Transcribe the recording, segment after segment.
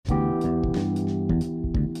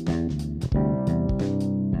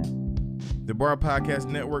Bar Podcast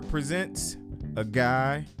Network presents A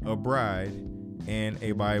Guy, a Bride, and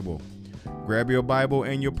a Bible. Grab your Bible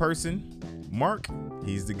and your person. Mark,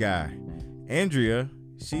 he's the guy. Andrea,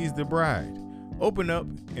 she's the bride. Open up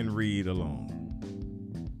and read along.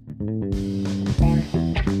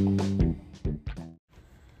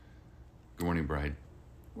 Good morning, bride.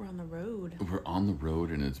 We're on the road. We're on the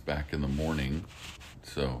road and it's back in the morning.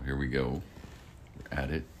 So here we go. We're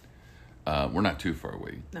at it. We're not too far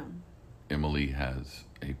away. No. Emily has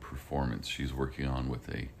a performance she's working on with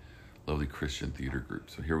a lovely Christian theater group.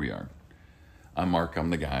 So here we are. I'm Mark. I'm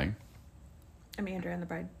the guy. I'm Andrea. I'm the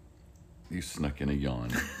bride. You snuck in a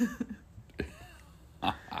yawn.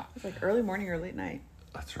 It's like early morning or late night.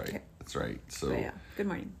 That's right. Okay. That's right. So But yeah. Good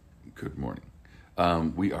morning. Good morning.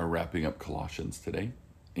 We are wrapping up Colossians today,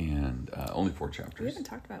 and only 4 chapters. We haven't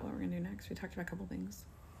talked about what we're going to do next. We talked about a couple things.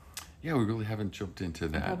 Yeah, we really haven't jumped into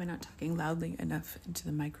that. I'm probably not talking loudly enough into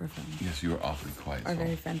the microphone. Yes, you are awfully quiet. Our so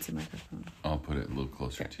very fancy microphone. I'll put it a little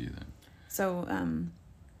closer to you then. So,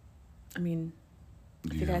 I mean,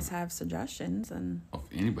 if you guys have suggestions, and if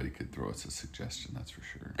anybody could throw us a suggestion, that's for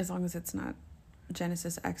sure. as long as it's not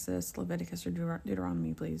Genesis, Exodus, Leviticus, or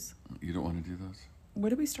Deuteronomy, please. You don't want to do those? What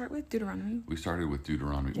did we start with? Deuteronomy? We started with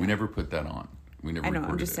Deuteronomy. Yeah. We never put that on. We never I know,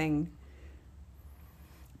 recorded I'm just it saying.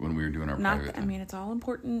 when we were doing our Not, private I time. mean, it's all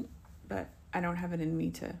important, but I don't have it in me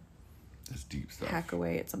to That's deep stuff. hack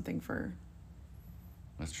away at something for...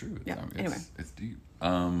 That's true. Yeah, I mean, anyway. It's deep.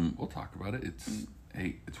 We'll talk about it.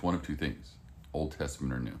 Hey, it's one of 2 things. Old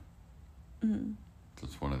Testament or New. Mm-hmm. So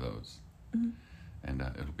it's one of those. Mm-hmm. And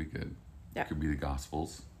it'll be good. Yeah. It could be the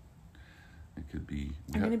Gospels. It could be...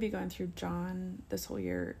 I'm going to be going through John this whole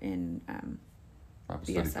year in Bible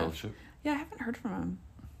Study BSF. Fellowship. Yeah, I haven't heard from him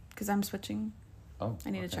because I'm switching. Oh, I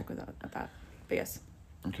need to check with that. But yes.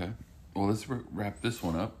 Okay. Well, let's wrap this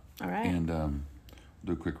one up. All right. And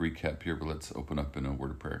do a quick recap here, but let's open up in a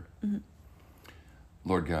word of prayer. Mm-hmm.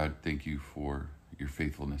 Lord God, thank you for your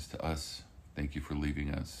faithfulness to us. Thank you for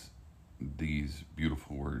leaving us these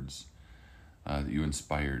beautiful words that you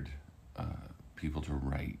inspired people to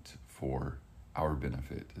write for our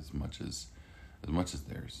benefit as much as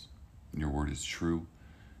theirs. Your word is true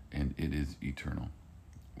and it is eternal.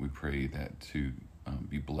 We pray that to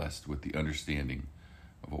be blessed with the understanding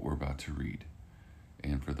of what we're about to read.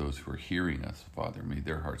 And for those who are hearing us, Father, may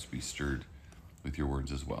their hearts be stirred with your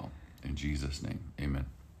words as well. In Jesus' name, amen.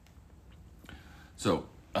 So,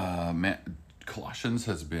 Colossians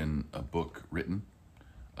has been a book written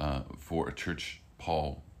for a church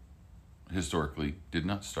Paul historically did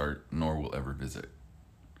not start nor will ever visit.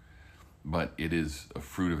 But it is a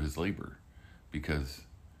fruit of his labor because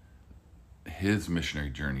his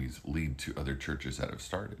missionary journeys lead to other churches that have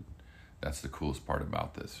started. That's the coolest part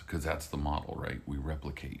about this, because that's the model, right? We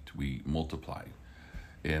replicate, we multiply.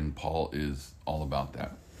 And Paul is all about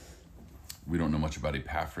that. We don't know much about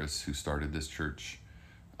Epaphras, who started this church,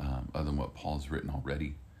 other than what Paul's written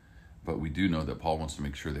already. But we do know that Paul wants to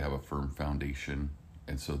make sure they have a firm foundation.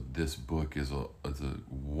 And so this book is a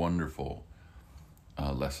wonderful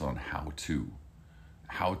lesson on how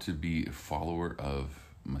to be a follower of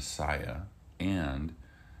Messiah and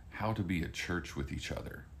how to be a church with each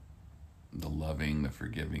other. The loving, the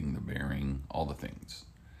forgiving, the bearing, all the things.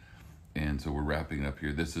 And so we're wrapping it up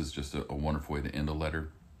here. This is just a wonderful way to end a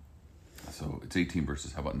letter. So it's 18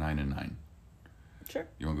 verses. How about 9 and 9? Sure.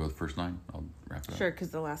 You want to go with the first 9? I'll wrap it up. Sure,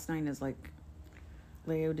 because the last 9 is like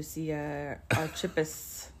Laodicea,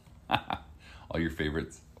 Archippus. All your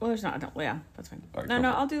favorites. Well, there's not. Yeah, that's fine. All right, no,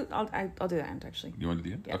 I'll do the end actually. You want to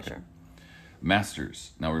do the end? Yeah, okay. Sure.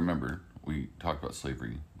 Masters. Now remember, we talked about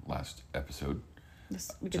slavery last episode.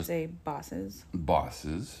 We could say bosses.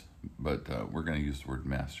 Bosses, but we're going to use the word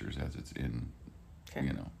masters as it's in,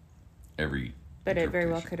 every. But it very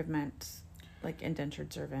well could have meant like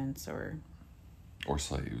indentured servants or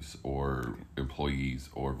slaves or employees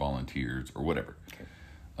or volunteers or whatever.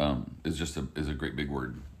 Okay. Is a great big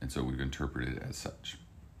word, and so we've interpreted it as such.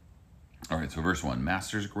 All right, so verse 1,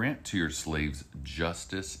 Masters, grant to your slaves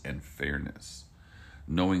justice and fairness,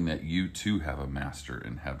 knowing that you too have a master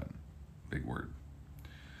in heaven. Big word.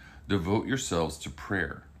 Devote yourselves to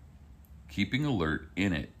prayer, keeping alert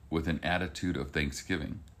in it with an attitude of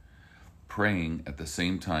thanksgiving, praying at the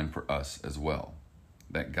same time for us as well,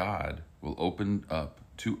 that God will open up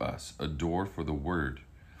to us a door for the word,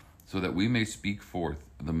 so that we may speak forth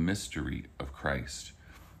the mystery of Christ,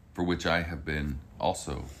 for which I have been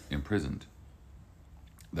also imprisoned,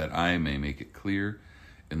 that I may make it clear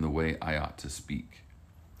in the way I ought to speak.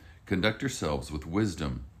 Conduct yourselves with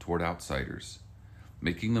wisdom toward outsiders,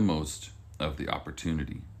 making the most of the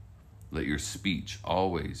opportunity. Let your speech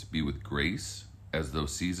always be with grace, as though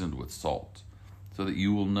seasoned with salt, so that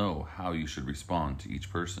you will know how you should respond to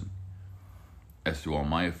each person. As to all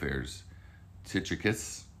my affairs,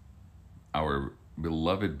 Tychicus, our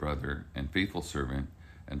beloved brother and faithful servant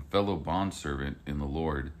and fellow bondservant in the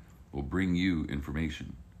Lord, will bring you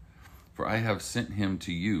information. For I have sent him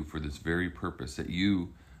to you for this very purpose, that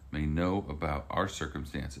you may know about our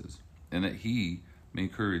circumstances, and that he may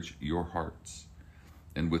encourage your hearts.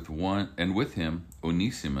 And with him,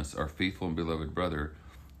 Onesimus, our faithful and beloved brother,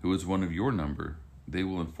 who is one of your number, they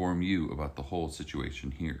will inform you about the whole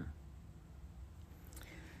situation here.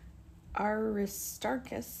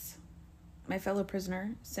 Aristarchus, my fellow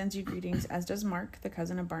prisoner, sends you greetings, as does Mark, the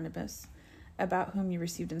cousin of Barnabas, about whom you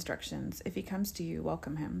received instructions. If he comes to you,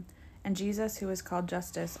 welcome him. And Jesus, who is called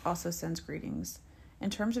Justus, also sends greetings. In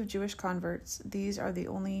terms of Jewish converts, these are the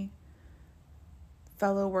only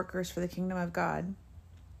fellow workers for the kingdom of God,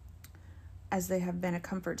 as they have been a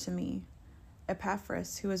comfort to me.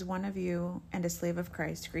 Epaphras, who is one of you and a slave of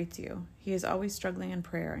Christ, greets you. He is always struggling in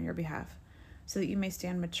prayer on your behalf, so that you may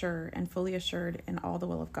stand mature and fully assured in all the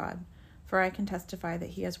will of God. For I can testify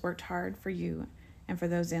that he has worked hard for you and for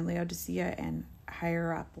those in Laodicea and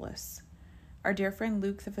Hierapolis. Our dear friend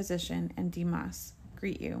Luke the physician and Demas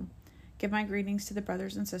greet you. Give my greetings to the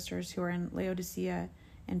brothers and sisters who are in Laodicea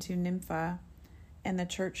and to Nympha and the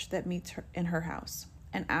church that meets in her house.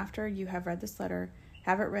 And after you have read this letter,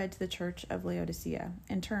 have it read to the church of Laodicea.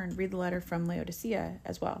 In turn, read the letter from Laodicea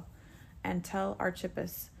as well. And tell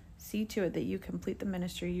Archippus, see to it that you complete the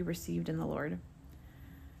ministry you received in the Lord.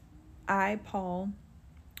 I, Paul,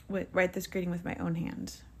 write this greeting with my own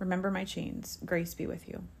hand. Remember my chains. Grace be with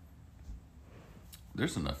you.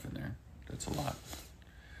 There's enough in there. That's a lot.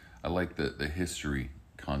 I like the history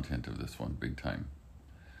content of this one big time.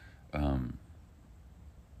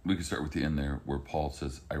 We can start with the end there where Paul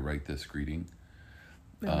says, I write this greeting.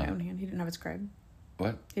 With my own hand. He didn't have a scribe.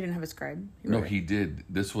 What? He didn't have a scribe. He did.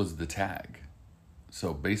 This was the tag.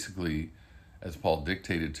 So basically, as Paul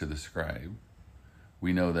dictated to the scribe,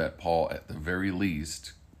 we know that Paul, at the very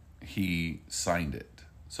least, he signed it.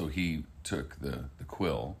 So he took the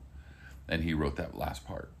quill and he wrote that last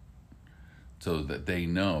part so that they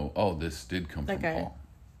know, oh, this did come from Paul.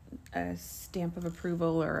 A stamp of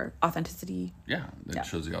approval or authenticity. Yeah, that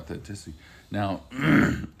shows the authenticity. Now,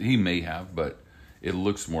 he may have, but it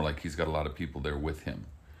looks more like he's got a lot of people there with him.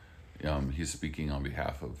 He's speaking on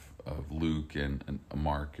behalf of Luke and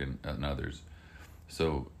Mark and others.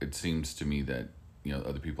 So it seems to me that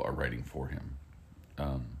other people are writing for him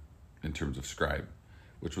in terms of scribe,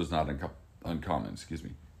 which was not uncommon, excuse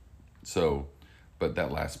me. So, but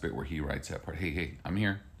that last bit where he writes that part, hey, I'm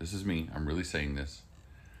here. This is me. I'm really saying this.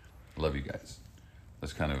 Love you guys.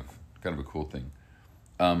 That's kind of a cool thing.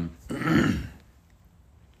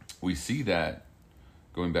 We see that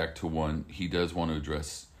going back to one, he does want to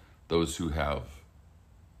address those who have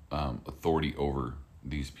authority over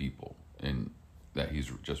these people, and that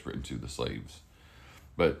he's just written to the slaves.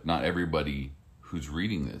 But not everybody who's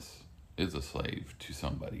reading this is a slave to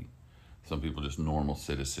somebody. Some people just normal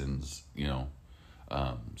citizens,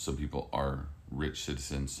 some people are rich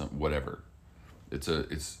citizens, whatever. It's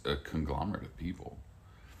a conglomerate of people.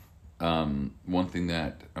 One thing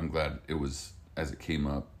that I'm glad it was, as it came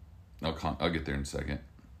up, I'll get there in a second.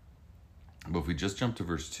 But if we just jump to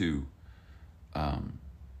verse 2,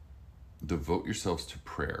 devote yourselves to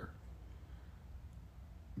prayer.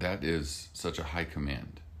 That is such a high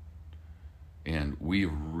command. And we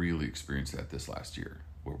have really experienced that this last year,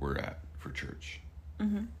 where we're at for church.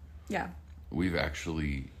 Mm-hmm. Yeah. We've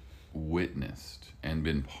actually witnessed and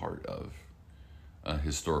been part of a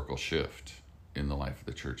historical shift in the life of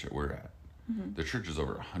the church that we're at. Mm-hmm. The church is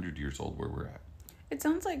over 100 years old where we're at. It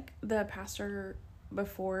sounds like the pastor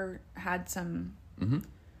before had some... Mm-hmm.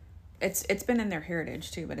 It's been in their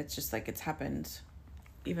heritage too, but it's just like it's happened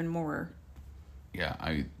even more. Yeah,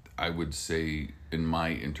 I would say in my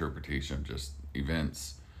interpretation of just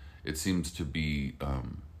events, it seems to be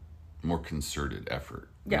more concerted effort.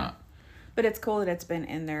 Yeah, but it's cool that it's been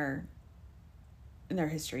in their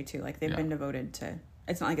history too. Like they've been devoted to.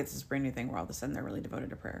 It's not like it's this brand new thing where all of a sudden they're really devoted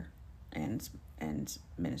to prayer and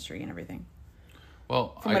ministry and everything.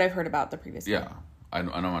 Well, from what I've heard about the previous. Yeah, I'm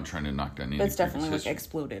not trying to knock down any. But it's definitely like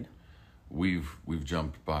exploded. We've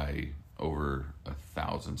jumped by over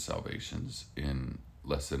 1,000 salvations in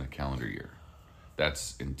less than a calendar year.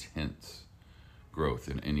 That's intense growth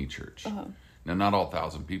in any church. Uh-huh. Now, not all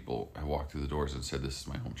 1,000 people have walked through the doors and said, "This is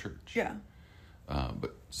my home church." Yeah.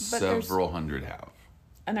 But several hundred have.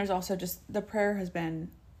 And there's also just the prayer has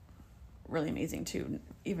been really amazing too,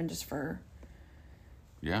 even just for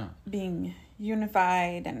being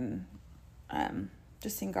unified and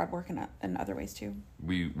just seeing God work in other ways too.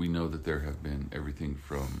 We know that there have been everything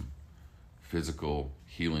from physical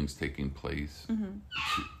healings taking place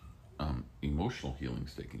to emotional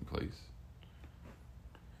healings taking place.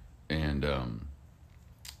 And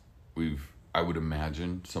I would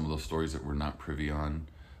imagine some of those stories that we're not privy on,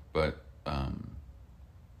 but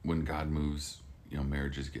when God moves,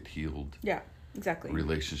 marriages get healed. Yeah, exactly.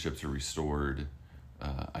 Relationships are restored.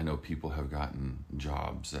 I know people have gotten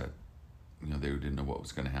jobs that, they didn't know what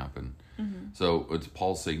was going to happen. So it's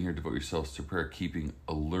Paul's saying here, devote yourselves to prayer, keeping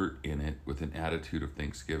alert in it with an attitude of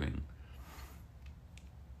thanksgiving.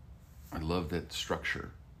 I love that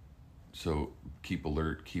structure. So keep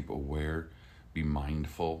alert, keep aware, be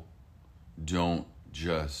mindful. Don't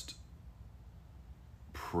just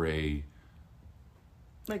pray.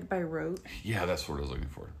 Like by rote? Yeah, that's what I was looking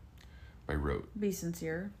for. By rote. Be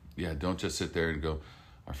sincere. Yeah, don't just sit there and go,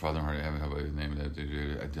 our Father in heaven, have a name.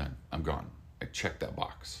 I'm done. I'm gone. I checked that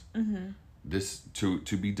box. This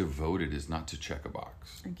to be devoted is not to check a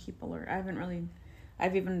box. And keep alert.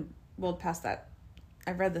 I've even rolled past that.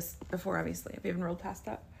 I've read this before, obviously. I've even rolled past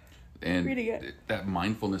that. And reading it. That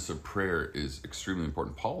mindfulness of prayer is extremely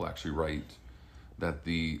important. Paul actually writes that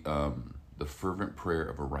the fervent prayer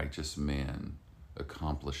of a righteous man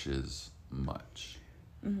accomplishes much.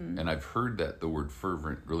 And I've heard that the word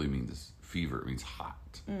fervent really means fever. It means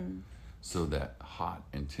hot. So that hot,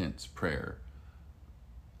 intense prayer,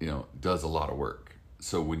 does a lot of work.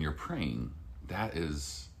 So when you're praying,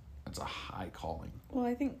 that's a high calling. Well,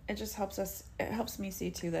 I think it just helps us. It helps me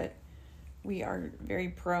see too that we are very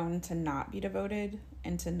prone to not be devoted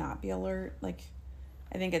and to not be alert. Like,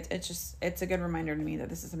 I think it's a good reminder to me that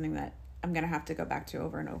this is something that I'm going to have to go back to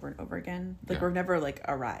over and over and over again. Like, we're never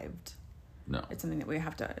arrived. No. It's something that we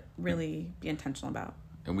have to really be intentional about.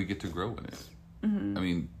 And we get to grow in it. I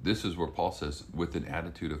mean, this is where Paul says, with an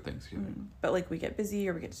attitude of thanksgiving. But we get busy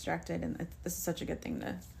or we get distracted, and this is such a good thing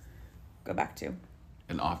to go back to.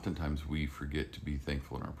 And oftentimes we forget to be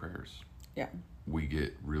thankful in our prayers. Yeah. We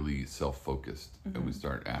get really self-focused and we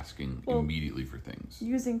start asking immediately for things.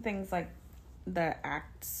 Using things like the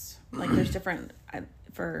acts, there's different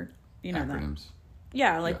for, acronyms.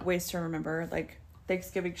 Ways to remember.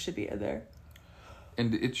 Thanksgiving should be in there.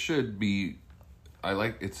 And it should be,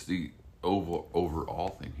 it's the overall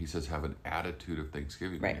thing. He says have an attitude of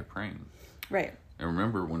thanksgiving when you're praying. Right. And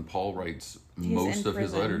remember, when Paul writes most of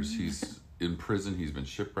his letters, he's in prison, he's been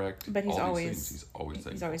shipwrecked. But he's always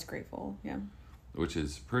thankful. He's always grateful, yeah. Which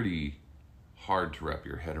is pretty hard to wrap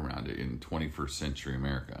your head around it in 21st century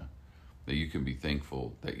America, that you can be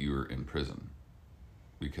thankful that you're in prison.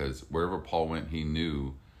 Because wherever Paul went, he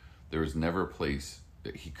knew there was never a place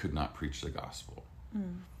that he could not preach the gospel.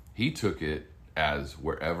 He took it as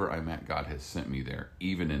wherever I'm at, God has sent me there,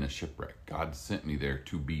 even in a shipwreck. God sent me there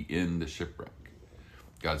to be in the shipwreck.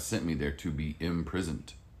 God sent me there to be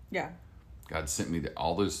imprisoned. Yeah. God sent me there.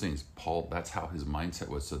 All those things. Paul, that's how his mindset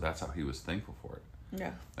was, so that's how he was thankful for it.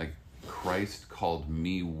 Yeah. Christ called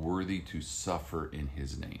me worthy to suffer in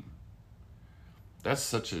his name. That's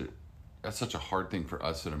such a hard thing for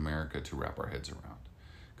us in America to wrap our heads around.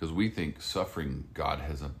 Because we think suffering, God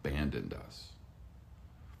has abandoned us.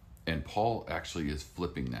 And Paul actually is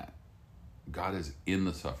flipping that. God is in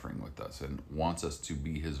the suffering with us and wants us to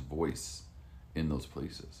be his voice in those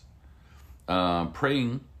places.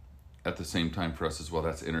 Praying at the same time for us as well,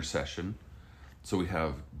 that's intercession. So we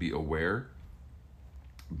have be aware,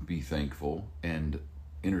 be thankful, and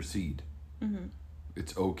intercede.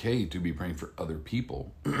 It's okay to be praying for other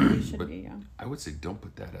people. We should but be, yeah. I would say don't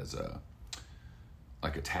put that as a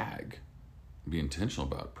tag. Be intentional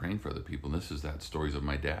about praying for other people. And this is that stories of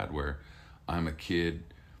my dad where I'm a kid,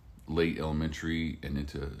 late elementary and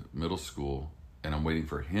into middle school, and I'm waiting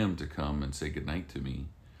for him to come and say goodnight to me.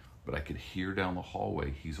 But I could hear down the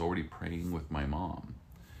hallway, he's already praying with my mom.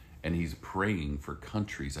 And he's praying for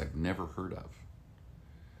countries I've never heard of.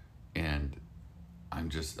 And I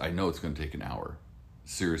know it's going to take an hour.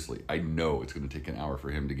 Seriously, I know it's going to take an hour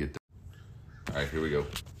for him to get there. All right, here we go.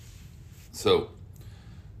 So,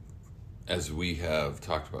 as we have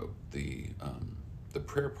talked about the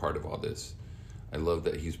prayer part of all this, I love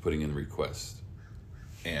that he's putting in requests.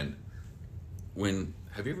 And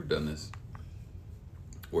have you ever done this?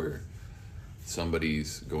 Where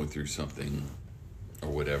somebody's going through something or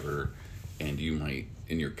whatever, and you might,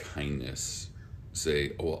 in your kindness,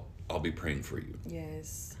 say, "Oh, well, I'll be praying for you."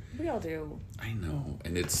 Yes, we all do. I know,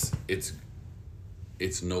 and it's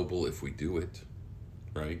noble if we do it,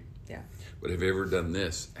 right? Yeah. But have you ever done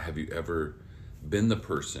this? Have you ever been the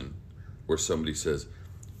person where somebody says,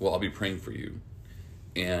 "Well, I'll be praying for you,"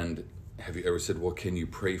 and have you ever said, "Well, can you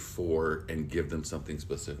pray for," and give them something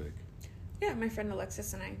specific? Yeah, my friend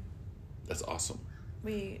Alexis and I. That's awesome.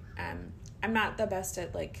 We, I'm not the best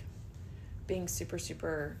at, like, being super,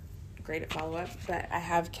 super great at follow-up, but I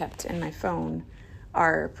have kept in my phone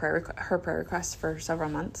her prayer requests for several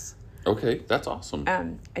months. Okay, that's awesome.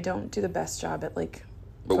 I don't do the best job at, like,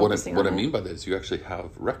 but what I mean by that is you actually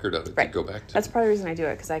have record of it to go back to. That's probably the reason I do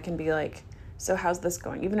it, because I can be like, so how's this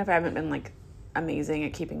going? Even if I haven't been, like, amazing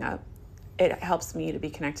at keeping up, it helps me to be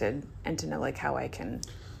connected and to know, like, how I can.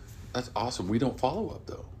 That's awesome. We don't follow up,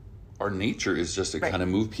 though. Our nature is just to kind of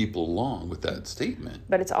move people along with that statement.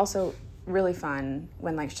 But it's also really fun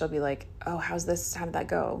when, like, she'll be like, oh, how's this? How did that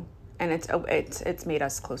go? And it's made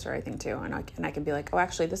us closer, I think, too. And I can be like, oh,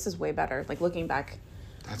 actually, this is way better. Like, looking back.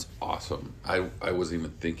 That's awesome. I wasn't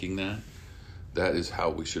even thinking that. That is how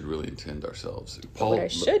we should really intend ourselves. What I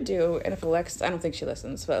should do, and if Alexis, I don't think she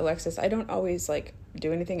listens, but Alexis, I don't always, like,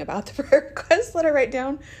 do anything about the prayer requests that I write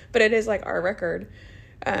down, but it is, like, our record.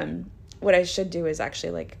 What I should do is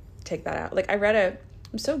actually, like, take that out. Like, I'm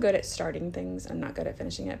so good at starting things. I'm not good at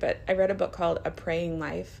finishing it, but I read a book called A Praying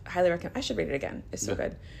Life. Highly recommend. I should read it again. It's so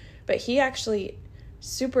good. But he actually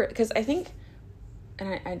because I think,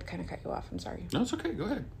 and I kind of cut you off. I'm sorry. No, it's okay. Go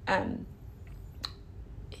ahead.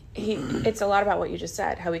 It's a lot about what you just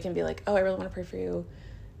said, how we can be like, oh, I really want to pray for you.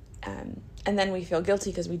 And then we feel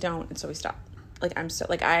guilty because we don't. And so we stop. Like,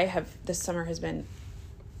 this summer has been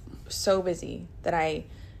so busy that I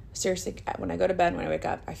seriously, when I go to bed, when I wake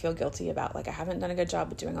up, I feel guilty about, like, I haven't done a good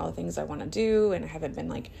job of doing all the things I want to do. And I haven't been,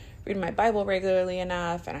 like, reading my Bible regularly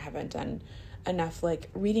enough. And I haven't done enough, like,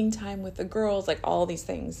 reading time with the girls, like, all these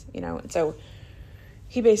things, you know. And so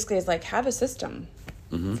he basically is like, have a system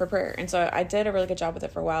for prayer. And so I did a really good job with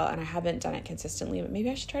it for a while, and I haven't done it consistently, but maybe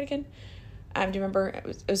I should try it again. Do you remember,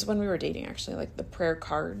 it was when we were dating, actually, like, the prayer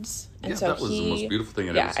cards. And so that was the most beautiful thing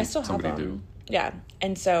I'd ever seen somebody do. Yeah.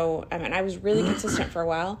 And so, I was really consistent for a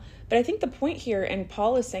while, but I think the point here, and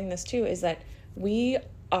Paul is saying this too, is that we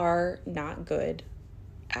are not good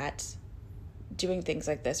at doing things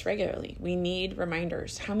like this regularly. We need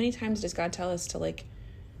reminders. How many times does God tell us to, like,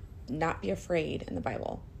 not be afraid in the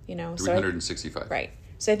Bible? You know, 365. Right.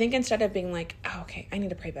 So I think instead of being like, oh, okay, I need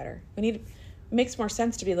to pray better, it makes more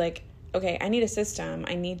sense to be like, okay, I need a system.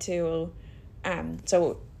 I need to,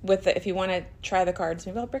 so if you want to try the cards,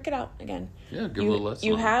 maybe I'll break it out again. Yeah, give a little lesson.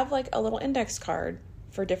 You have, like, a little index card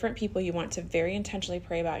for different people you want to very intentionally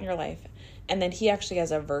pray about in your life. And then he actually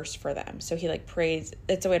has a verse for them. So he, like, prays.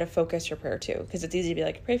 It's a way to focus your prayer too. Because it's easy to be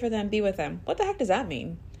like, pray for them, be with them. What the heck does that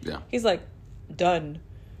mean? Yeah. He's like, done.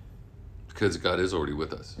 Because God is already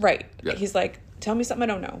with us. Right. Yeah. He's like, tell me something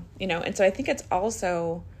I don't know. You know? And so I think it's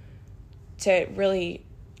also to really,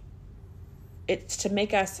 it's to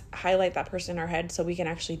make us highlight that person in our head so we can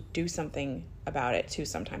actually do something about it too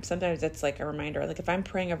sometimes. Sometimes it's like a reminder. Like, if I'm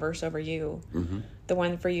praying a verse over you, the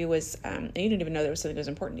one for you was, and you didn't even know there was something that was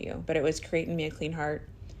important to you, but it was create in me a clean heart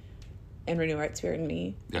and renew a right spirit in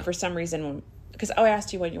me. Yeah. And for some reason, because I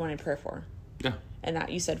asked you what you wanted prayer for. Yeah. And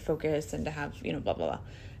that you said focus and to have, you know, blah, blah, blah.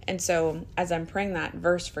 And so as I'm praying that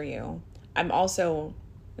verse for you, I'm also,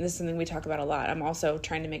 and this is something we talk about a lot, I'm also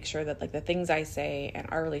trying to make sure that, like, the things I say and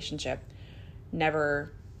our relationship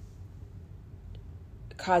never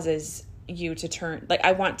causes you to turn, like,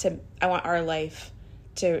 I want our life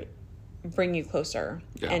to bring you closer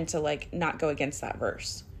and to, like, not go against that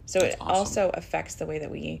verse. So that's awesome. Also affects the way that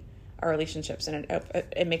our relationships, and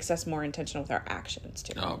it makes us more intentional with our actions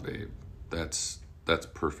too. Oh, babe, that's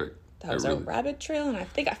perfect. That was a rabbit trail, and I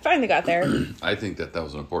think I finally got there. I think that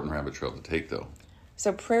was an important rabbit trail to take, though.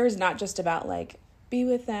 So prayer is not just about, like, be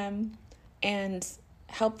with them and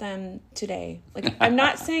help them today. Like, I'm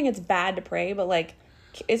not saying it's bad to pray, but, like,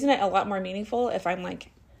 isn't it a lot more meaningful if I'm, like,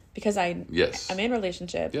 because I'm in a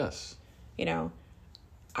relationship. Yes. You know,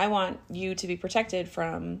 I want you to be protected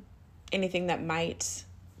from anything that might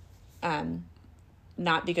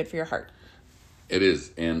not be good for your heart. It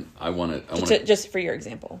is, and I want to just for your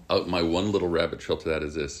example. My one little rabbit trail to that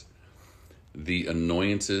is this: the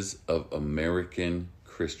annoyances of American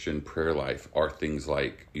Christian prayer life are things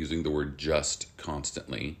like using the word "just"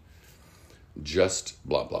 constantly, just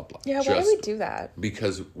blah blah blah. Yeah, why do we do that?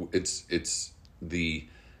 Because it's the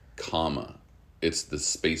comma, it's the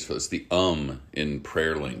space for it's the in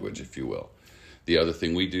prayer language, if you will. The other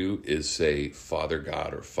thing we do is say Father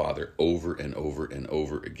God or Father over and over and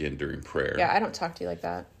over again during prayer. Yeah, I don't talk to you like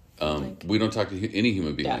that. We don't talk to any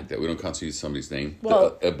human being like that. We don't constantly use somebody's name.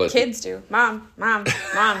 Well, but kids do. Mom, mom,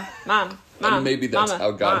 mom, mom, mom. And maybe that's mama,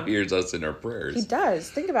 how God mom. hears us in our prayers. He does.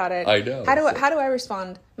 Think about it. I know. How do I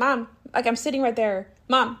respond? Mom, like, I'm sitting right there.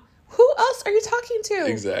 Mom, who else are you talking to?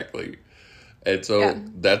 Exactly. And so Yeah.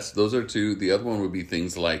 those are two. The other one would be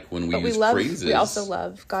things like when we use phrases. We also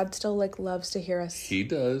love. God still loves to hear us. He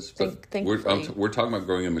does. But Thankfully. we're talking about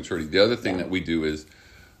growing in maturity. The other thing that we do is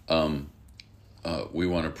we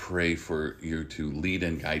want to pray for you to lead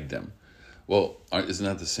and guide them. Well, isn't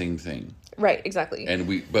that the same thing? Right, exactly.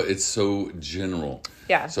 But it's so general.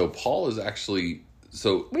 Yeah. So Paul is actually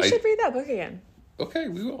we should read that book again. Okay,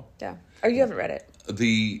 we will. Yeah. Or you haven't read it.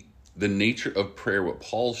 The nature of prayer, what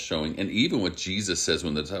Paul's showing, and even what Jesus says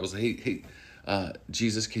when the disciples say, hey,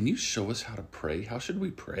 Jesus, can you show us how to pray? How should we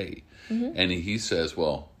pray? Mm-hmm. And he says,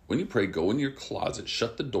 well, when you pray, go in your closet,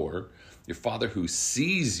 shut the door. Your Father who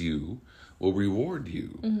sees you will reward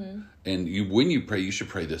you. Mm-hmm. And when you pray, you should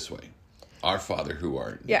pray this way. Our Father who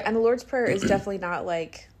art. Yeah, and the Lord's Prayer is definitely not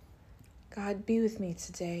like, God, be with me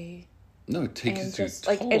today. No, it takes you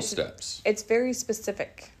through total steps. It's very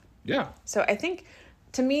specific. Yeah. So I think,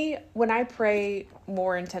 to me, when I pray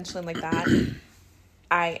more intentionally like that,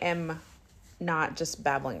 I am not just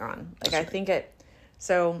babbling on. Like, I think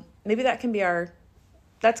so maybe that can be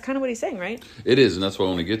that's kind of what he's saying, right? It is, and that's what I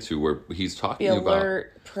want to get to, where he's talking about... Be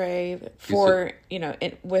alert, pray for,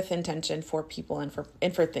 with intention for people and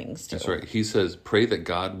for things, too. That's right. He says, pray that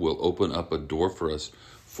God will open up a door for us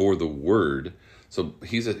for the word. So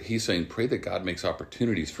he's saying, pray that God makes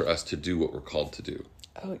opportunities for us to do what we're called to do.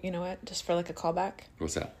 Oh, you know what? Just for like a callback.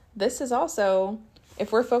 What's that? This is also,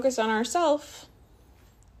 if we're focused on ourselves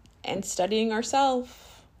and studying ourselves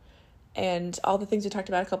and all the things we talked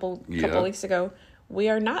about a couple weeks ago, we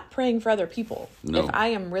are not praying for other people. No. If I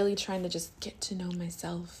am really trying to just get to know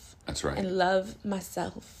myself. That's right. And love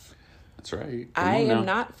myself. That's right. I am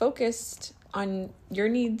not focused on your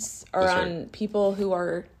needs or on people who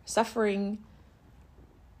are suffering.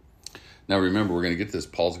 Now, remember, we're going to get this.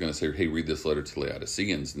 Paul's going to say, hey, read this letter to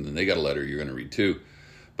Laodiceans. And then they got a letter you're going to read too.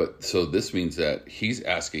 But so this means that he's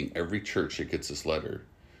asking every church that gets this letter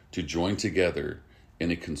to join together in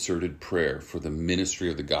a concerted prayer for the ministry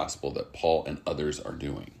of the gospel that Paul and others are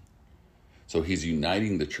doing. So he's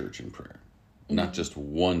uniting the church in prayer, not just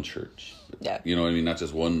one church. Yeah. You know what I mean? Not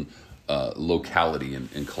just one locality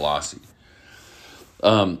in Colossae.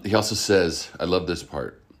 He also says, I love this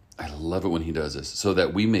part. I love it when he does this. So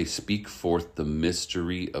that we may speak forth the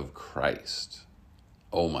mystery of Christ.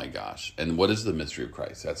 Oh my gosh. And what is the mystery of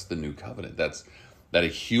Christ? That's the new covenant. That's that a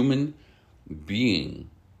human being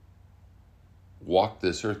walked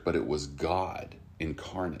this earth, but it was God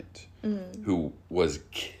incarnate who was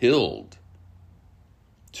killed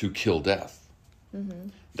to kill death. Mm-hmm.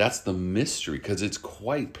 That's the mystery, because it's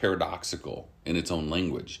quite paradoxical in its own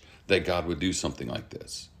language that God would do something like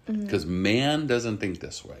this. Because man doesn't think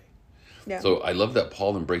this way. Yeah. So I love that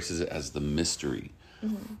Paul embraces it as the mystery.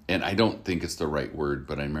 Mm-hmm. And I don't think it's the right word,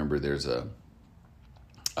 but I remember there's a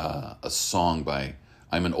song by,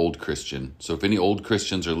 I'm an old Christian. So if any old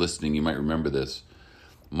Christians are listening, you might remember this.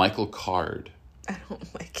 Michael Card. I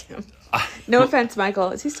don't like him. No offense, Michael.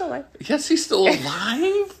 Is he still alive? Yes, he's still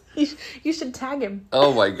alive. You should tag him.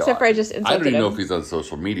 Oh my God. Except for I just insulted him. I don't even know if he's on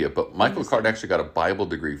social media, but Michael Card actually got a Bible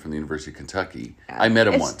degree from the University of Kentucky. I met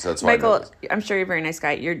him once. That's why Michael, I know this. I'm sure you're a very nice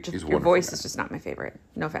guy. Your voice is just not my favorite.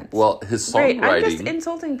 No offense. Well, his songwriting... I'm just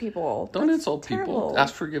insulting people. Don't insult people.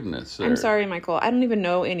 Ask forgiveness. Sir. I'm sorry, Michael. I don't even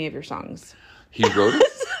know any of your songs. He wrote it?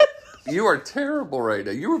 You are terrible right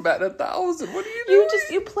now. You were batting 1,000. What are you doing?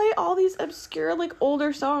 You play all these obscure, like,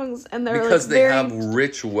 older songs, and they're because they have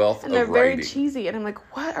rich wealth of writing. And they're very cheesy, and I'm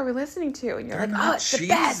like, what are we listening to? And you're like, oh, it's the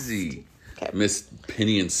best. Okay. Miss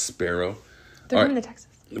Penny and Sparrow. They're going to Texas.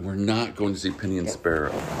 We're not going to see Penny and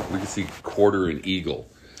Sparrow. We can see Quarter and Eagle.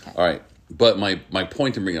 Okay. All right. But my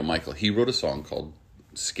point in bringing up Michael, he wrote a song called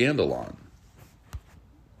Scandalon.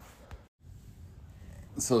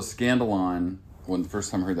 So Scandalon... When the first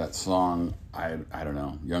time I heard that song, I don't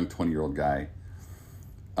know, young 20-year-old guy,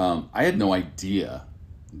 I had no idea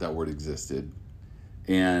that word existed.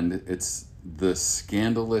 And it's the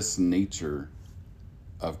scandalous nature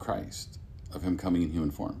of Christ, of him coming in human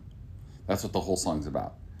form. That's what the whole song's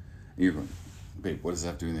about. And you're going, babe, what does that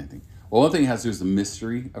have to do with anything? Well, one thing it has to do with the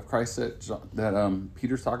mystery of Christ that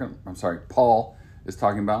Paul is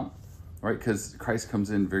talking about, right? Because Christ comes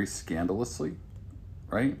in very scandalously,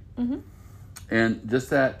 right? Mm-hmm. And just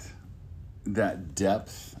that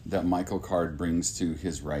depth that Michael Card brings to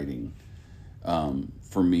his writing,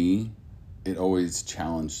 for me, it always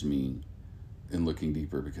challenged me in looking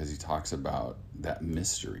deeper, because he talks about that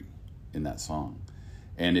mystery in that song.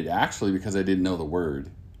 And it actually, because I didn't know the word,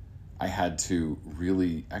 I had to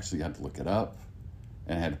look it up,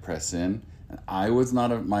 and I had to press in. And I was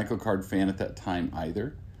not a Michael Card fan at that time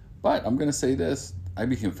either. But I'm going to say this, I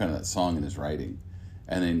became a fan of that song and his writing.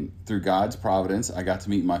 And then through God's providence, I got to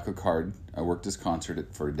meet Michael Card. I worked his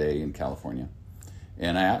concert for a day in California.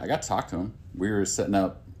 And I got to talk to him. We were setting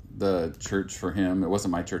up the church for him. It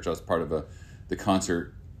wasn't my church. I was part of the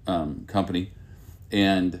concert company.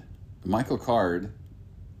 And Michael Card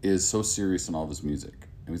is so serious in all of his music.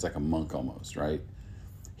 And he's like a monk almost, right?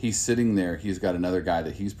 He's sitting there. He's got another guy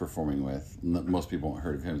that he's performing with. Most people haven't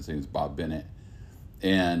heard of him. His name is Bob Bennett.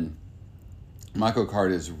 And Michael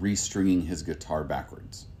Card is restringing his guitar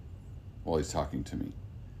backwards while he's talking to me.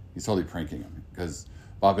 He's totally pranking him because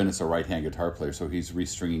Bob Bennett's a right-hand guitar player, so he's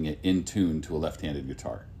restringing it in tune to a left-handed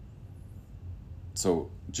guitar.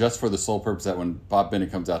 So just for the sole purpose that when Bob Bennett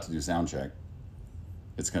comes out to do sound check,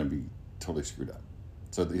 it's going to be totally screwed up.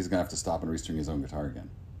 So he's going to have to stop and restring his own guitar again.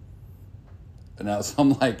 And now, so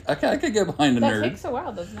I'm like, okay, I could get behind a nerd. That takes a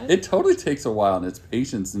while, doesn't it? It totally takes a while, and it's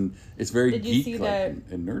patience, and it's very geek-like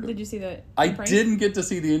and nerdy. Did you see the I didn't get to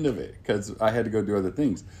see the end of it because I had to go do other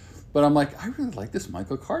things. But I'm like, I really like this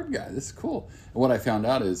Michael Card guy. This is cool. And what I found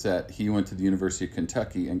out is that he went to the University of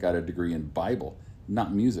Kentucky and got a degree in Bible,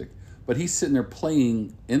 not music. But he's sitting there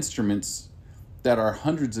playing instruments that are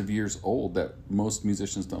hundreds of years old that most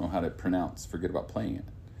musicians don't know how to pronounce. Forget about playing it.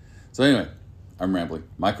 So anyway, I'm rambling.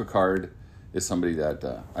 Michael Card is somebody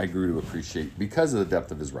that I grew to appreciate because of the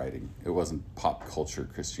depth of his writing. It wasn't pop culture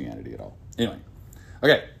Christianity at all. Anyway,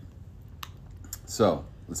 okay. So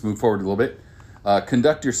let's move forward a little bit.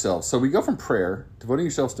 Conduct yourselves. So we go from prayer, devoting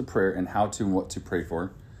yourselves to prayer and how to and what to pray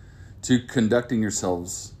for, to conducting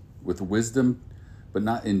yourselves with wisdom, but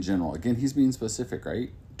not in general. Again, he's being specific,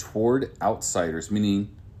 right? Toward outsiders,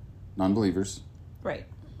 meaning non-believers. Right.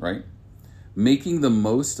 Right? Making the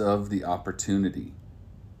most of the opportunity.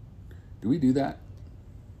 Do we do that?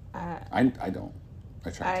 I don't. I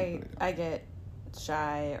try to, but I get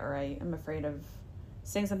shy, or I am afraid of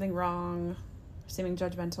saying something wrong, seeming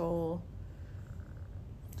judgmental.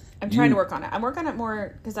 I'm trying to work on it. I'm working on it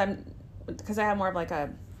more because I have more of like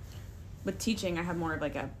with teaching, I have more of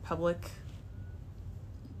like a public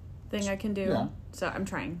thing I can do. Yeah. So I'm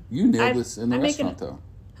trying. You nailed this in the restaurant, though.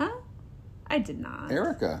 Huh? I did not.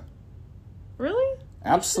 Erica. Really?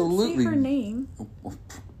 Absolutely. Say her name.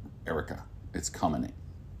 Erica. It's common name.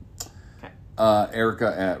 Okay.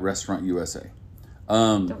 Erica at Restaurant USA.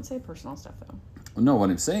 Don't say personal stuff, though. No,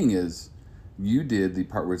 what I'm saying is you did the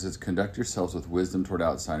part where it says conduct yourselves with wisdom toward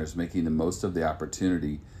outsiders, making the most of the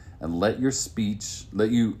opportunity, and let your speech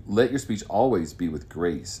always be with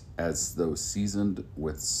grace, as though seasoned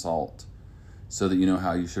with salt, so that you know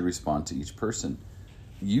how you should respond to each person.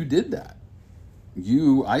 You did that.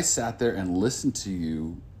 I sat there and listened to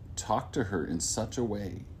you talk to her in such a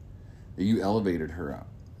way that you elevated her up.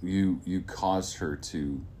 You caused her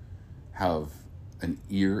to have an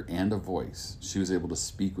ear and a voice. She was able to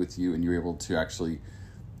speak with you, and you were able to actually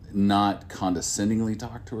not condescendingly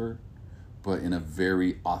talk to her, but in a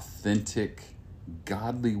very authentic,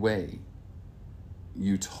 godly way.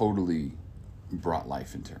 You totally brought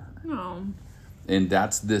life into her. Oh. And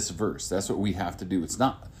that's this verse. That's what we have to do. It's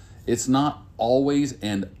not always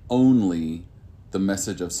and only the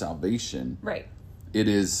message of salvation. Right. It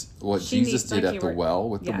is what Jesus did at the well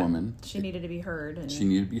with the woman. She needed to be heard. She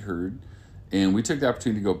needed to be heard. And we took the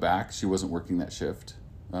opportunity to go back. She wasn't working that shift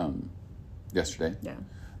yesterday. Yeah.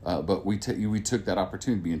 But we took that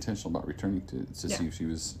opportunity to be intentional about returning to see if she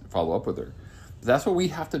was follow up with her. But that's what we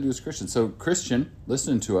have to do as Christians. So Christian,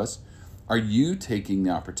 listening to us, are you taking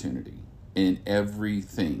the opportunity in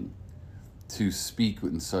everything to speak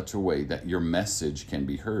in such a way that your message can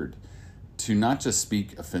be heard? To not just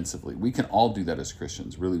speak offensively. We can all do that as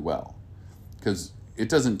Christians really well. Because it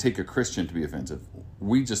doesn't take a Christian to be offensive.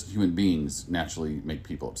 We just, human beings, naturally make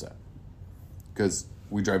people upset. Because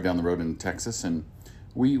we drive down the road in Texas and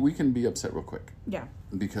we can be upset real quick. Yeah.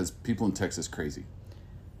 Because people in Texas crazy.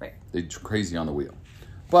 Right. They're crazy on the wheel.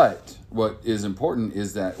 But what is important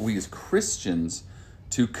is that we as Christians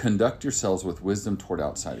to conduct yourselves with wisdom toward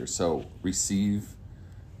outsiders. So receive,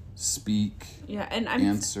 speak, and I'm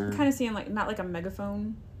answer. Kind of seeing like not like a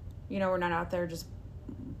megaphone. We're not out there just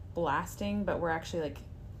blasting, but we're actually like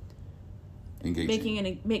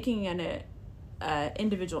engaging, making an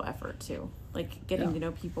individual effort too, like getting to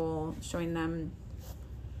know people, showing them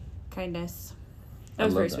kindness. That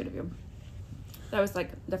was very sweet of you. That was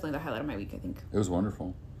like definitely the highlight of my week, I think. It was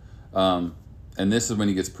wonderful. And this is when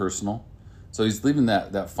he gets personal. So he's leaving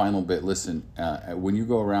that final bit. Listen, when you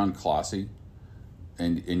go around Colossae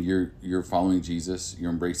and you're following Jesus,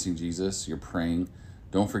 you're embracing Jesus, you're praying,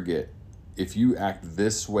 don't forget, if you act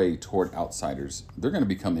this way toward outsiders, they're going to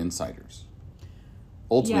become insiders.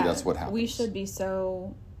 Ultimately, that's what happens. We should be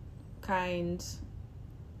so kind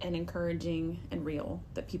and encouraging and real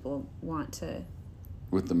that people want to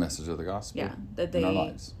with the message of the gospel. Yeah, that in our they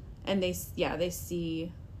lives. and they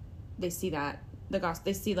see that the gospel.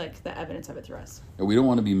 They see like the evidence of it through us. And we don't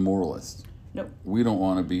want to be moralists. Nope. We don't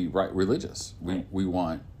want to be religious. Right. We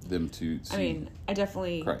want them to see I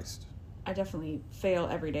definitely Christ. I definitely fail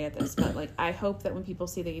every day at this, but like I hope that when people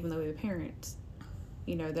see that, even though we have a parent,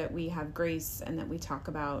 you know, that we have grace and that we talk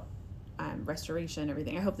about restoration,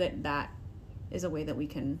 everything. I hope that is a way that we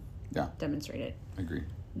can demonstrate it. Agree.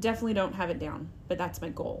 Definitely don't have it down, but that's my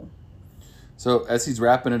goal. So as he's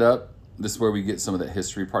wrapping it up, this is where we get some of that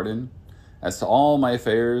history part in. As to all my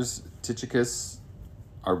affairs, Tychicus,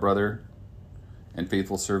 our brother and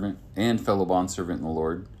faithful servant and fellow bondservant in the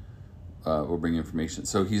Lord, will bring information.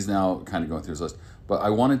 So he's now kind of going through his list. But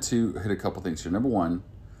I wanted to hit a couple things here. Number one,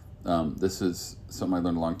 this is something I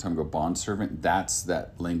learned a long time ago. Bondservant, that's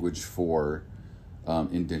that language for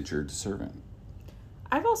indentured servant.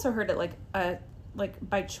 I've also heard it like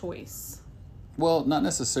by choice. Well, not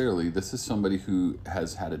necessarily. This is somebody who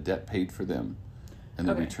has had a debt paid for them, and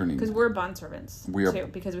they're returning. Because we're bondservants too,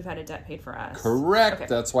 because we've had a debt paid for us. Correct. Okay.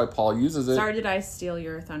 That's why Paul uses it. Sorry, did I steal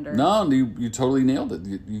your thunder? No, you totally nailed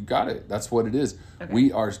it. You got it. That's what it is. Okay.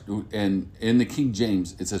 We are, and in the King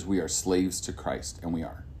James, it says we are slaves to Christ, and we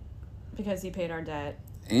are. Because he paid our debt.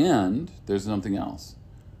 And there's something else.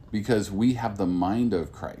 Because we have the mind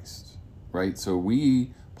of Christ, right? So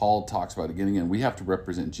Paul talks about again and again, we have to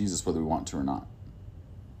represent Jesus whether we want to or not.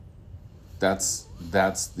 That's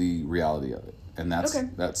the reality of it. And that's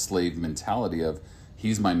that slave mentality of,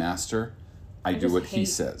 he's my master, I do what he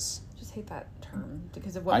says. I just hate that term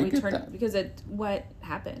because of what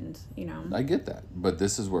happened, you know. I get that. But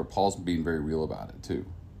this is where Paul's being very real about it too.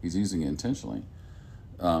 He's using it intentionally.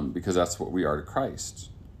 Because that's what we are to Christ.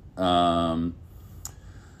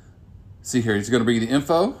 See here, he's going to bring you the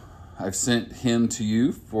info. I've sent him to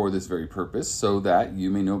you for this very purpose, so that you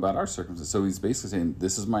may know about our circumstances. So he's basically saying,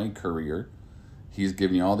 this is my courier. He's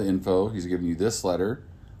giving you all the info. He's giving you this letter,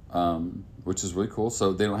 which is really cool.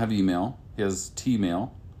 So they don't have email. He has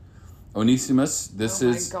T-mail. Onesimus, this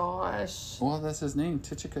is... Oh my gosh. Well, that's his name,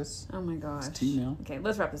 Tychicus. Oh my gosh. It's T-mail. Okay,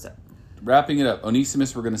 let's wrap this up. Wrapping it up.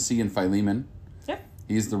 Onesimus we're going to see in Philemon. Yep.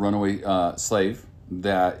 He's the runaway slave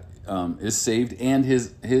that is saved, and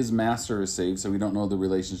his master is saved, so we don't know the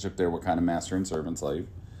relationship there, what kind of master and servant slave.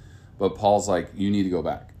 But Paul's like, you need to go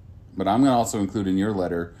back. But I'm going to also include in your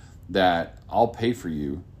letter that I'll pay for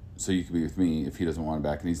you so you can be with me if he doesn't want it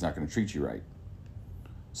back, and he's not going to treat you right.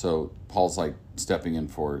 So Paul's like stepping in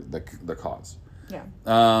for the cause. Yeah.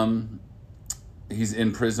 He's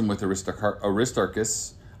in prison with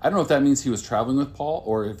Aristarchus. I don't know if that means he was traveling with Paul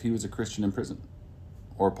or if he was a Christian in prison.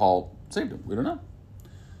 Or Paul saved him. We don't know.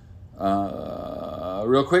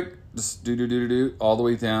 Real quick, just do all the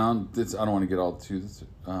way down. I don't want to get all to this.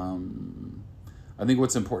 I think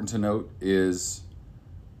what's important to note is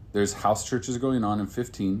there's house churches going on in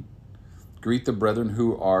 15. Greet the brethren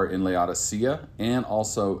who are in Laodicea, and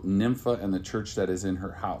also Nympha and the church that is in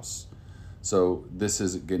her house. So this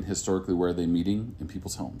is, again, historically where they're meeting in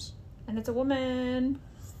people's homes. And it's a woman.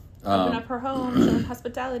 Open up her home, showing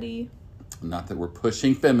hospitality. Not that we're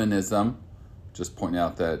pushing feminism, just pointing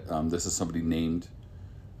out that this is somebody named.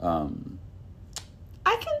 I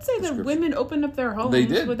can say that women opened up their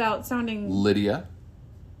homes without sounding... Lydia,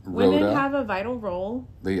 Women Rhoda, have a vital role.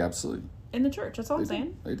 They absolutely... In the church, that's all I'm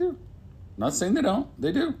saying. They do. Not saying they don't.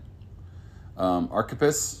 They do.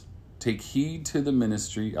 Archippus, take heed to the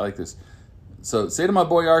ministry. I like this. So say to my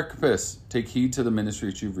boy Archippus, take heed to the ministry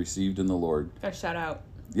that you've received in the Lord. A shout out.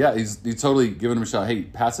 Yeah, he's totally giving him a shout. Hey,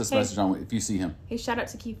 pass this message on if you see him. Hey, shout out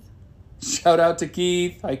to Keith. Shout out to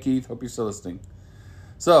Keith. Hi, Keith. Hope you're still listening.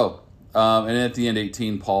 So, and at the end,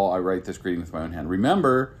 18, Paul, I write this greeting with my own hand.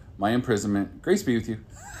 Remember my imprisonment. Grace be with you.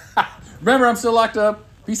 Remember, I'm still locked up.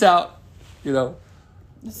 Peace out. You know.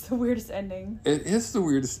 It's the weirdest ending. It is the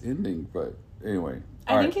weirdest ending, but anyway.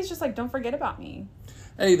 I think he's just like, don't forget about me.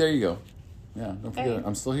 Hey, there you go. Yeah, don't forget it.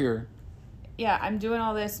 I'm still here. Yeah, I'm doing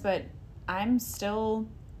all this, but I'm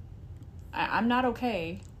not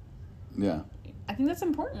okay. Yeah. I think that's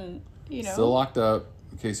important, you know. Still locked up,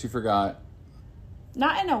 in case you forgot.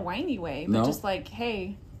 Not in a whiny way, but just like,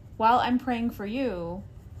 hey, while I'm praying for you,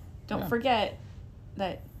 don't forget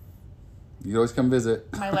that you always come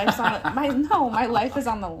visit. My life's on my life is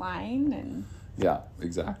on the line, and yeah,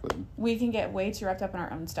 exactly. We can get way too wrapped up in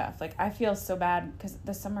our own stuff. Like, I feel so bad because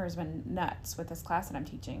this summer has been nuts with this class that I'm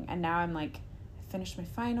teaching, and now I'm like, I finished my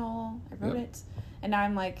final, I wrote it, and now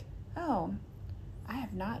I'm like, oh, I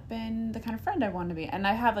have not been the kind of friend I want to be, and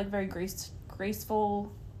I have like very grace-filled,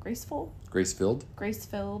 gracious.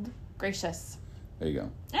 There you go.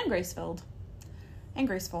 And grace-filled, and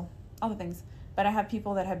graceful, all the things. but I have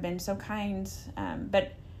people that have been so kind.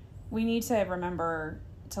 But we need to remember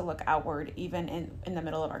to look outward even in the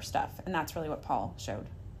middle of our stuff. And that's really what Paul showed.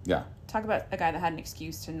 Yeah. Talk about a guy that had an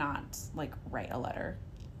excuse to not, like, write a letter.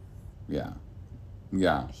 Yeah.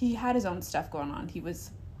 Yeah. He had his own stuff going on. He was...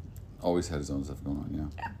 Always had his own stuff going on, yeah.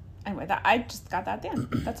 Yeah. Anyway, I just got that down.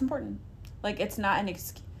 That's important. Like, it's not an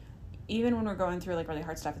excuse. Even when we're going through, like, really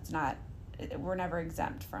hard stuff, we're never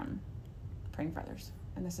exempt from praying for others.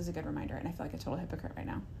 And this is a good reminder, and I feel like a total hypocrite right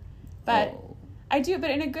now. But I do,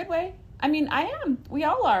 but in a good way. I mean, I am. We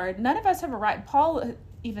all are. None of us have arrived. Paul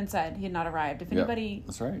even said he had not arrived. If anybody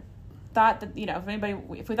that's right. thought that,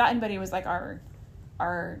 if we thought anybody was like our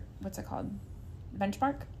what's it called?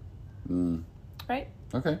 Benchmark? Right?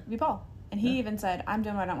 Okay. It'd be Paul. And he even said, I'm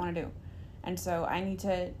doing what I don't want to do. And so I need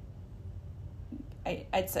to,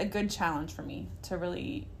 it's a good challenge for me to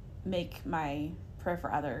really make my prayer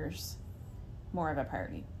for others more of a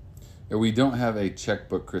priority. Yeah, we don't have a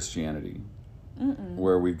checkbook Christianity.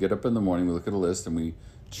 Where we get up in the morning, we look at a list, and we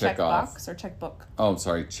check off. Box or checkbook? Oh, I'm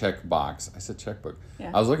sorry, check box. I said checkbook. Yeah.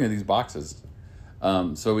 I was looking at these boxes.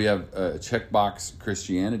 So we have a checkbox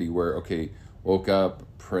Christianity where, okay, woke up,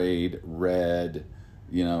 prayed, read,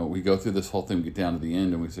 we go through this whole thing, we get down to the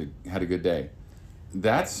end, and we say, had a good day.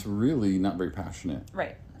 That's really not very passionate.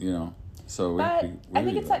 Right. So but I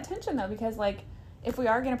think it's that tension, though, because, like, if we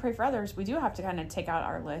are going to pray for others, we do have to kind of take out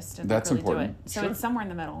our list and that's really important. do it. So Sure. it's somewhere in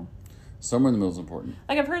the middle. Somewhere in the middle is important.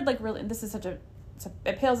 Like, I've heard, like, really, this is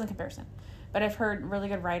it pales in comparison. But I've heard really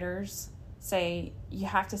good writers say you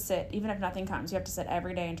have to sit, even if nothing comes, you have to sit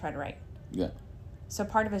every day and try to write. Yeah. So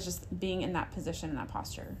part of it is just being in that position, in that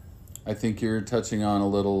posture. I think you're touching on a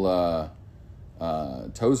little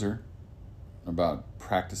Tozer about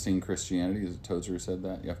practicing Christianity. Is it Tozer who said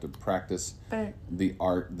that? You have to practice the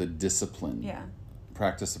art, the discipline. Yeah.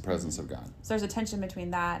 Practice the presence of God. So there's a tension between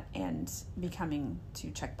that and becoming too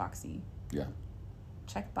checkboxy. Yeah.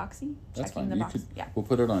 Checkboxy? That's Checking fine. the box. Yeah. We'll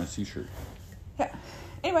put it on a t-shirt. Yeah.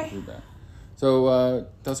 Anyway. Do that. So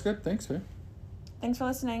that's good. Thanks, man. Thanks for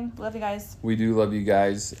listening. Love you guys. We do love you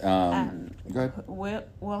guys. Go ahead.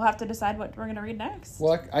 We'll have to decide what we're going to read next.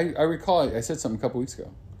 Well, I recall I said something a couple weeks ago.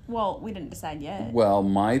 Well, we didn't decide yet. Well,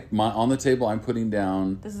 my on the table, I'm putting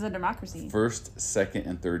down... This is a democracy. 1st, 2nd,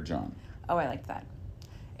 and 3rd John. Oh, I liked that.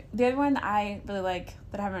 The other one I really like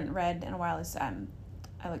that I haven't read in a while is I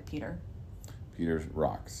like Peter. Peter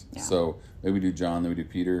rocks. Yeah. So maybe we do John, then we do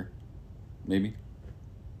Peter. Maybe.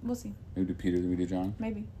 We'll see. Maybe we do Peter, then we do John.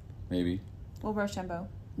 Maybe. We'll Rochambeau.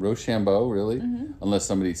 Rochambeau, really? Mm-hmm. Unless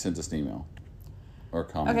somebody sends us an email or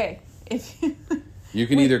comment. Okay. If you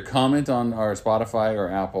can either comment on our Spotify or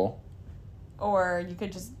Apple. Or you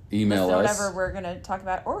could just email listen to us. whatever we're going to talk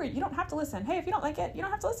about. Or you don't have to listen. Hey, if you don't like it, you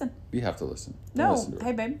don't have to listen. You have to listen. No. Listen to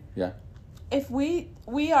Hey, it. babe. Yeah. If we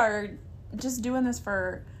are just doing this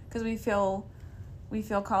because we feel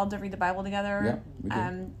called to read the Bible together. Yeah, we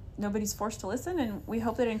do. Nobody's forced to listen, and we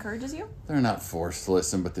hope that it encourages you. They're not forced to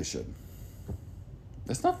listen, but they should.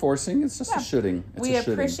 It's not forcing. It's just a shoulding. We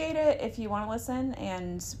appreciate it if you want to listen,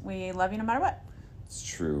 and we love you no matter what. It's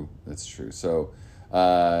true. That's true. So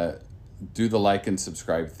do the like and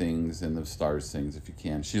subscribe things and the stars things if you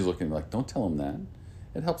can. She's looking like, don't tell them that.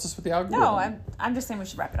 It helps us with the algorithm. No, I'm just saying we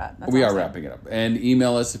should wrap it up. That's we all are I'm saying. wrapping it up. And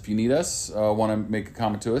email us if you need us, want to make a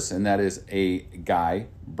comment to us, and that is a guy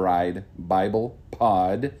bride Bible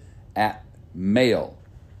pod at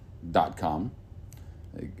mail.com.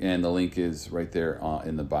 And the link is right there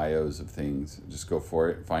in the bios of things. Just go for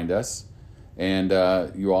it. Find us. And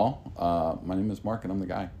you all, my name is Mark, and I'm the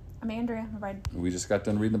guy. I'm Andrea, my bride. We just got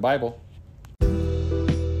done reading the Bible.